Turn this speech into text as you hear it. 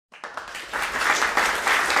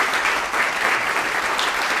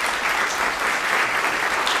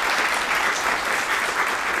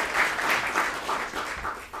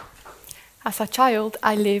As a child,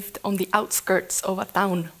 I lived on the outskirts of a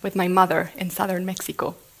town with my mother in southern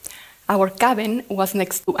Mexico. Our cabin was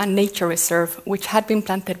next to a nature reserve which had been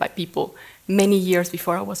planted by people many years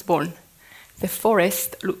before I was born. The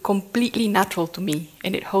forest looked completely natural to me,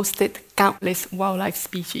 and it hosted countless wildlife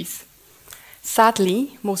species.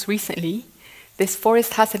 Sadly, most recently, this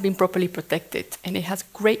forest hasn't been properly protected, and it has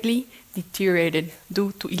greatly deteriorated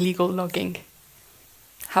due to illegal logging.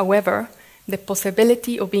 However, the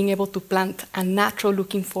possibility of being able to plant a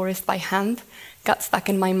natural-looking forest by hand got stuck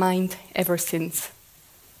in my mind ever since.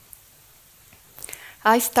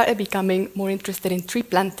 I started becoming more interested in tree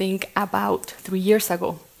planting about 3 years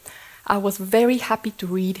ago. I was very happy to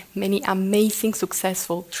read many amazing,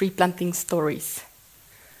 successful tree planting stories.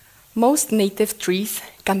 Most native trees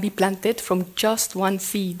can be planted from just one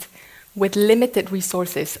seed with limited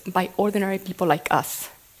resources by ordinary people like us.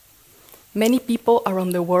 Many people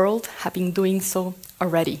around the world have been doing so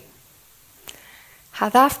already.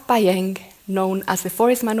 Hadaf Payeng, known as the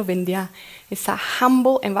Forest Man of India, is a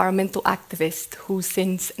humble environmental activist who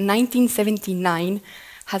since 1979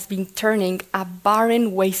 has been turning a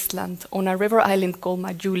barren wasteland on a river island called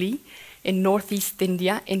Majuli in northeast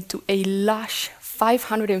India into a lush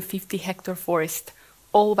 550-hectare forest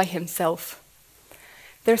all by himself.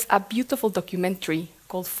 There's a beautiful documentary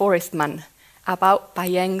called Forest Man about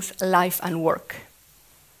Payeng's life and work.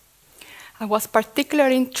 I was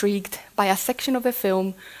particularly intrigued by a section of the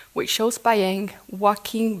film which shows Payeng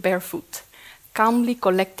walking barefoot, calmly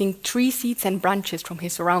collecting tree seeds and branches from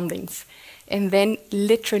his surroundings, and then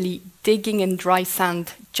literally digging in dry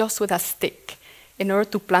sand just with a stick in order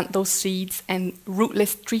to plant those seeds and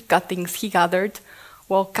rootless tree cuttings he gathered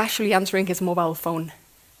while casually answering his mobile phone.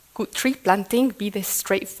 Could tree planting be this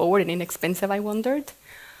straightforward and inexpensive, I wondered?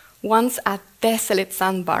 Once a desolate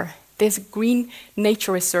sandbar, this green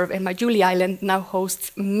nature reserve in Majuli Island now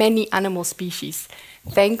hosts many animal species,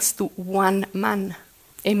 thanks to one man.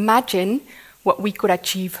 Imagine what we could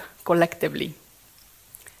achieve collectively.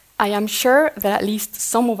 I am sure that at least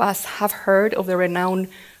some of us have heard of the renowned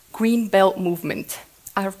Green Belt movement,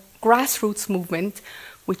 a grassroots movement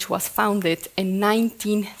which was founded in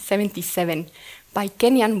 1977 by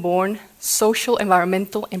Kenyan-born social,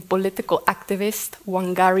 environmental, and political activist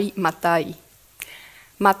Wangari Maathai.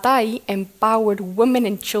 Maathai empowered women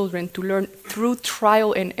and children to learn through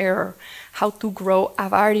trial and error how to grow a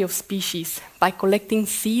variety of species by collecting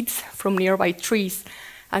seeds from nearby trees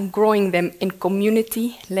and growing them in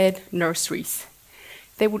community-led nurseries.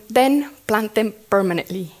 They would then plant them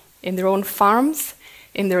permanently in their own farms,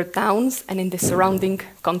 in their towns, and in the surrounding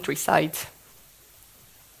countryside.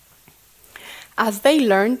 As they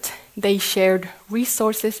learned, they shared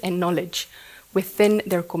resources and knowledge within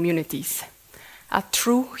their communities, a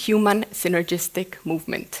true human synergistic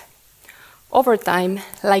movement. Over time,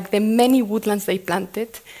 like the many woodlands they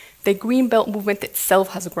planted, the Green Belt movement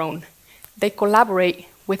itself has grown. They collaborate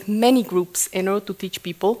with many groups in order to teach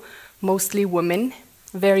people, mostly women,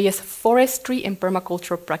 various forestry and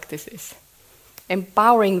permaculture practices,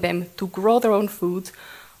 empowering them to grow their own food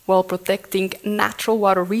while protecting natural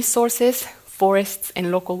water resources, forests,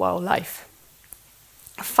 and local wildlife,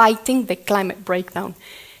 fighting the climate breakdown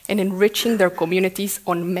and enriching their communities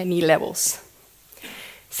on many levels.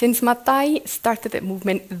 Since Maathai started the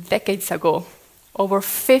movement decades ago, over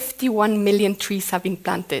 51 million trees have been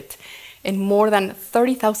planted, and more than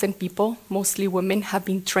 30,000 people, mostly women, have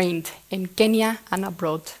been trained in Kenya and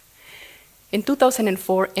abroad. In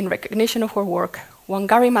 2004, in recognition of her work,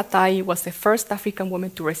 Wangari Maathai was the first African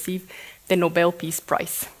woman to receive the Nobel Peace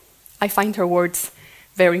Prize. I find her words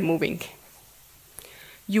very moving.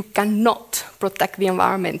 You cannot protect the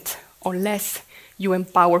environment unless you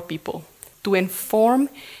empower people to inform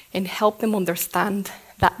and help them understand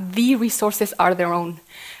that the resources are their own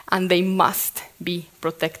and they must be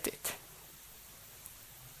protected.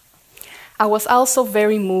 I was also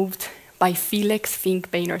very moved by Felix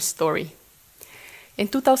Finkbeiner story. In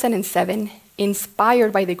 2007,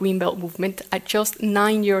 inspired by the Green Belt movement, at just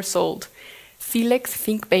 9 years old, Felix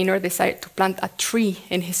Finkbeiner decided to plant a tree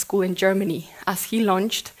in his school in Germany as he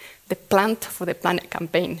launched the Plant for the Planet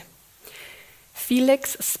campaign.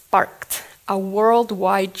 Felix sparked a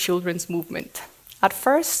worldwide children's movement. At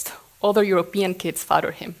first, other European kids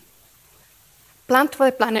followed him. Plant for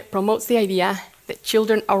the Planet promotes the idea that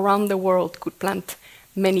children around the world could plant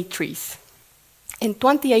many trees. In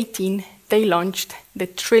 2018, they launched the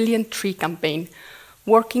Trillion Tree campaign,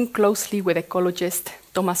 working closely with ecologist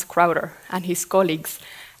Thomas Crowder and his colleagues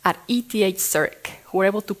at ETH Zurich, who were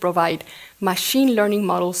able to provide machine learning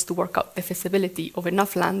models to work out the feasibility of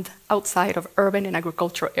enough land outside of urban and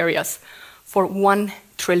agricultural areas for 1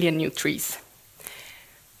 trillion new trees.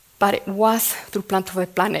 But it was through Plant for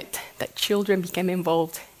the Planet that children became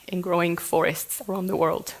involved in growing forests around the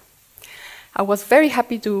world. I was very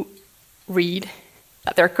happy to read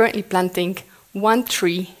that they're currently planting 1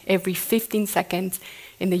 tree every 15 seconds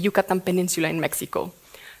in the Yucatan Peninsula in Mexico,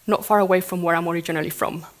 not far away from where I'm originally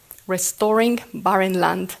from, restoring barren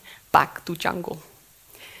land back to jungle.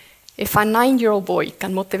 If a 9-year-old boy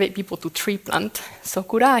can motivate people to tree plant, so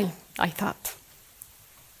could I thought.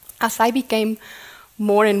 As I became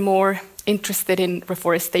more and more interested in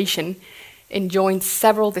reforestation and joined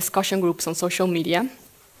several discussion groups on social media,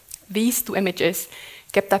 these 2 images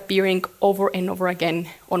kept appearing over and over again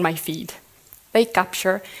on my feed. They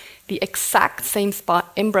capture the exact same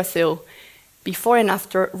spot in Brazil before and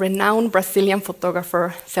after renowned Brazilian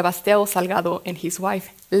photographer Sebastião Salgado and his wife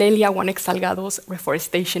Lelia Wanek Salgado's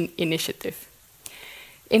reforestation initiative.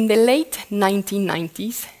 In the late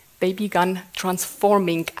 1990s, they began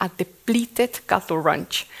transforming a depleted cattle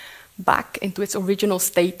ranch back into its original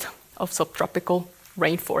state of subtropical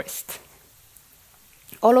rainforest.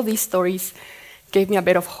 All of these stories gave me a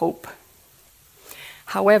bit of hope.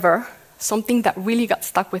 However, something that really got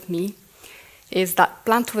stuck with me is that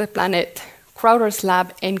Plant for the Planet, Crowder's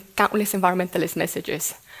Lab, and countless environmentalist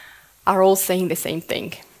messages are all saying the same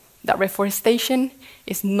thing, that reforestation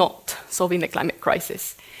is not solving the climate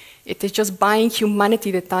crisis. It is just buying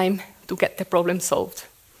humanity the time to get the problem solved.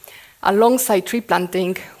 Alongside tree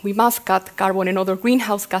planting, we must cut carbon and other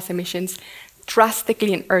greenhouse gas emissions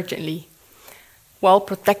drastically and urgently, while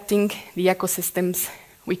protecting the ecosystems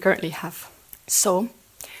we currently have. So,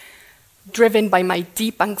 driven by my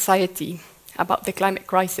deep anxiety about the climate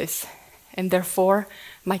crisis, and therefore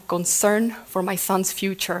my concern for my son's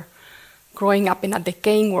future growing up in a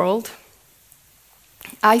decaying world,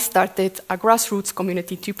 I started a grassroots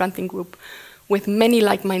community tree planting group with many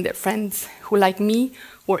like-minded friends who, like me,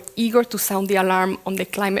 were eager to sound the alarm on the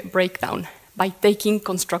climate breakdown by taking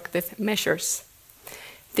constructive measures.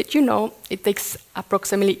 Did you know it takes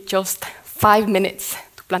approximately just 5 minutes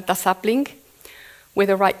to plant a sapling? With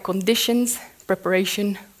the right conditions,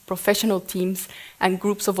 preparation, professional teams, and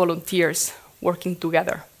groups of volunteers working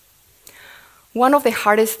together. One of the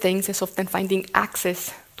hardest things is often finding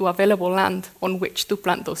access to available land on which to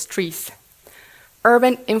plant those trees.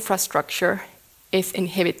 Urban infrastructure is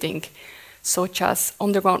inhibiting, such as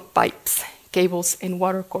underground pipes, cables, and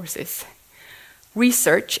water courses.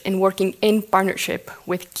 Research and working in partnership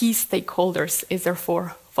with key stakeholders is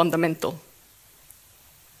therefore fundamental.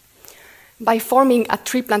 By forming a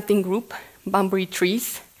tree planting group, Banbury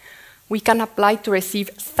Trees, we can apply to receive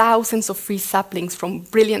thousands of free saplings from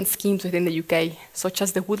brilliant schemes within the UK, such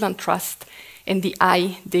as the Woodland Trust and the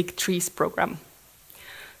I Dig Trees program.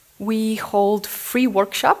 We hold free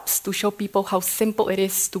workshops to show people how simple it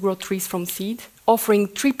is to grow trees from seed,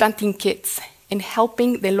 offering tree planting kits and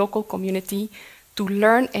helping the local community to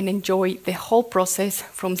learn and enjoy the whole process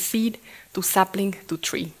from seed to sapling to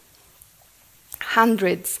tree.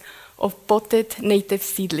 Hundreds of potted native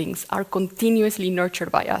seedlings are continuously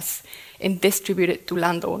nurtured by us and distributed to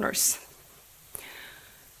landowners.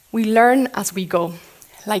 We learn as we go.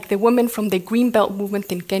 Like the women from the Greenbelt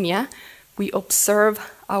movement in Kenya, we observe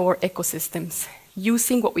our ecosystems,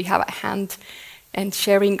 using what we have at hand and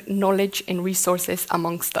sharing knowledge and resources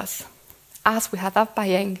amongst us. As with Hadaf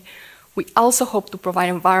Payeng, we also hope to provide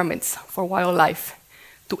environments for wildlife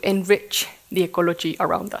to enrich the ecology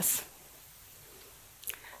around us.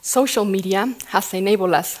 Social media has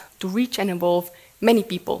enabled us to reach and involve many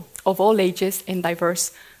people of all ages and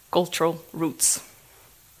diverse cultural roots.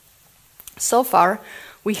 So far,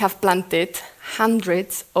 we have planted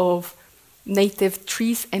hundreds of native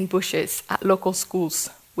trees and bushes at local schools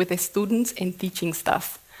with the students and teaching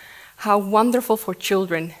staff. How wonderful for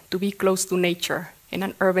children to be close to nature in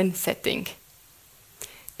an urban setting.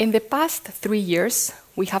 In the past 3 years,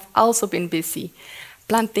 we have also been busy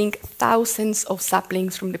planting thousands of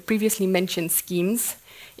saplings from the previously mentioned schemes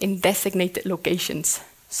in designated locations,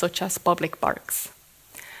 such as public parks.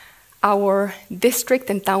 Our district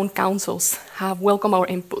and town councils have welcomed our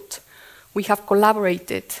input. We have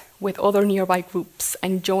collaborated with other nearby groups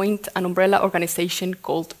and joined an umbrella organization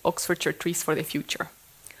called Oxfordshire Trees for the Future.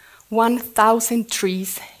 1,000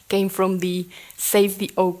 trees came from the Save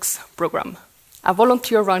the Oaks program, a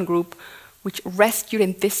volunteer-run group which rescued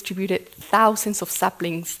and distributed thousands of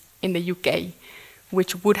saplings in the UK,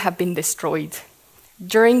 which would have been destroyed.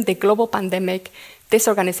 During the global pandemic, this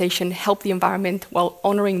organization helped the environment while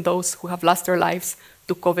honoring those who have lost their lives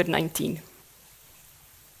to COVID-19.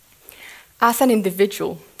 As an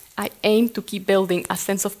individual, I aim to keep building a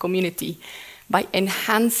sense of community by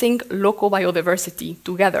enhancing local biodiversity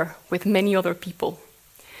together with many other people.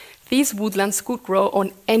 These woodlands could grow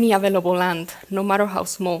on any available land, no matter how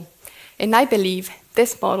small. And I believe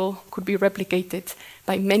this model could be replicated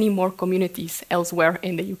by many more communities elsewhere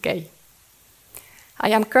in the UK.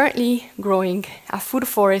 I am currently growing a food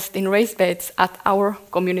forest in raised beds at our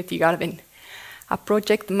community garden, a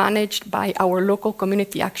project managed by our local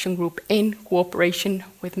community action group in cooperation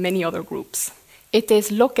with many other groups. It is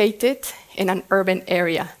located in an urban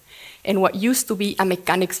area, in what used to be a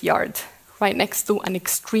mechanic's yard, right next to an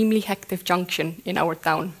extremely hectic junction in our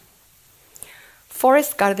town.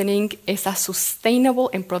 Forest gardening is a sustainable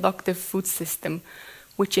and productive food system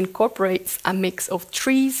which incorporates a mix of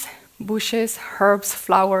trees, bushes, herbs,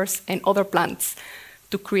 flowers, and other plants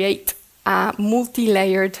to create a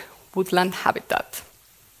multi-layered woodland habitat,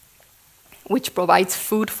 which provides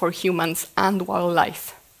food for humans and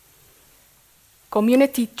wildlife.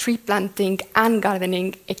 Community tree planting and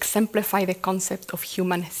gardening exemplify the concept of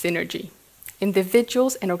human synergy.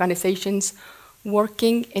 Individuals and organizations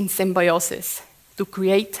working in symbiosis to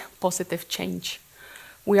create positive change.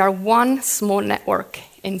 We are one small network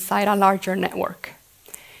inside a larger network.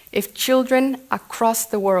 If children across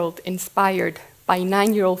the world inspired by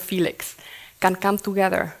 9-year-old Felix can come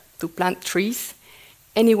together to plant trees,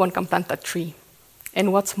 anyone can plant a tree.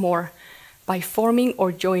 And what's more, by forming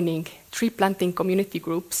or joining tree planting community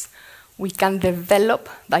groups, we can develop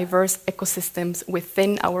diverse ecosystems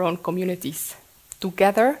within our own communities.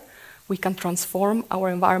 Together, we can transform our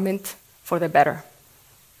environment for the better.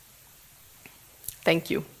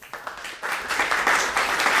 Thank you.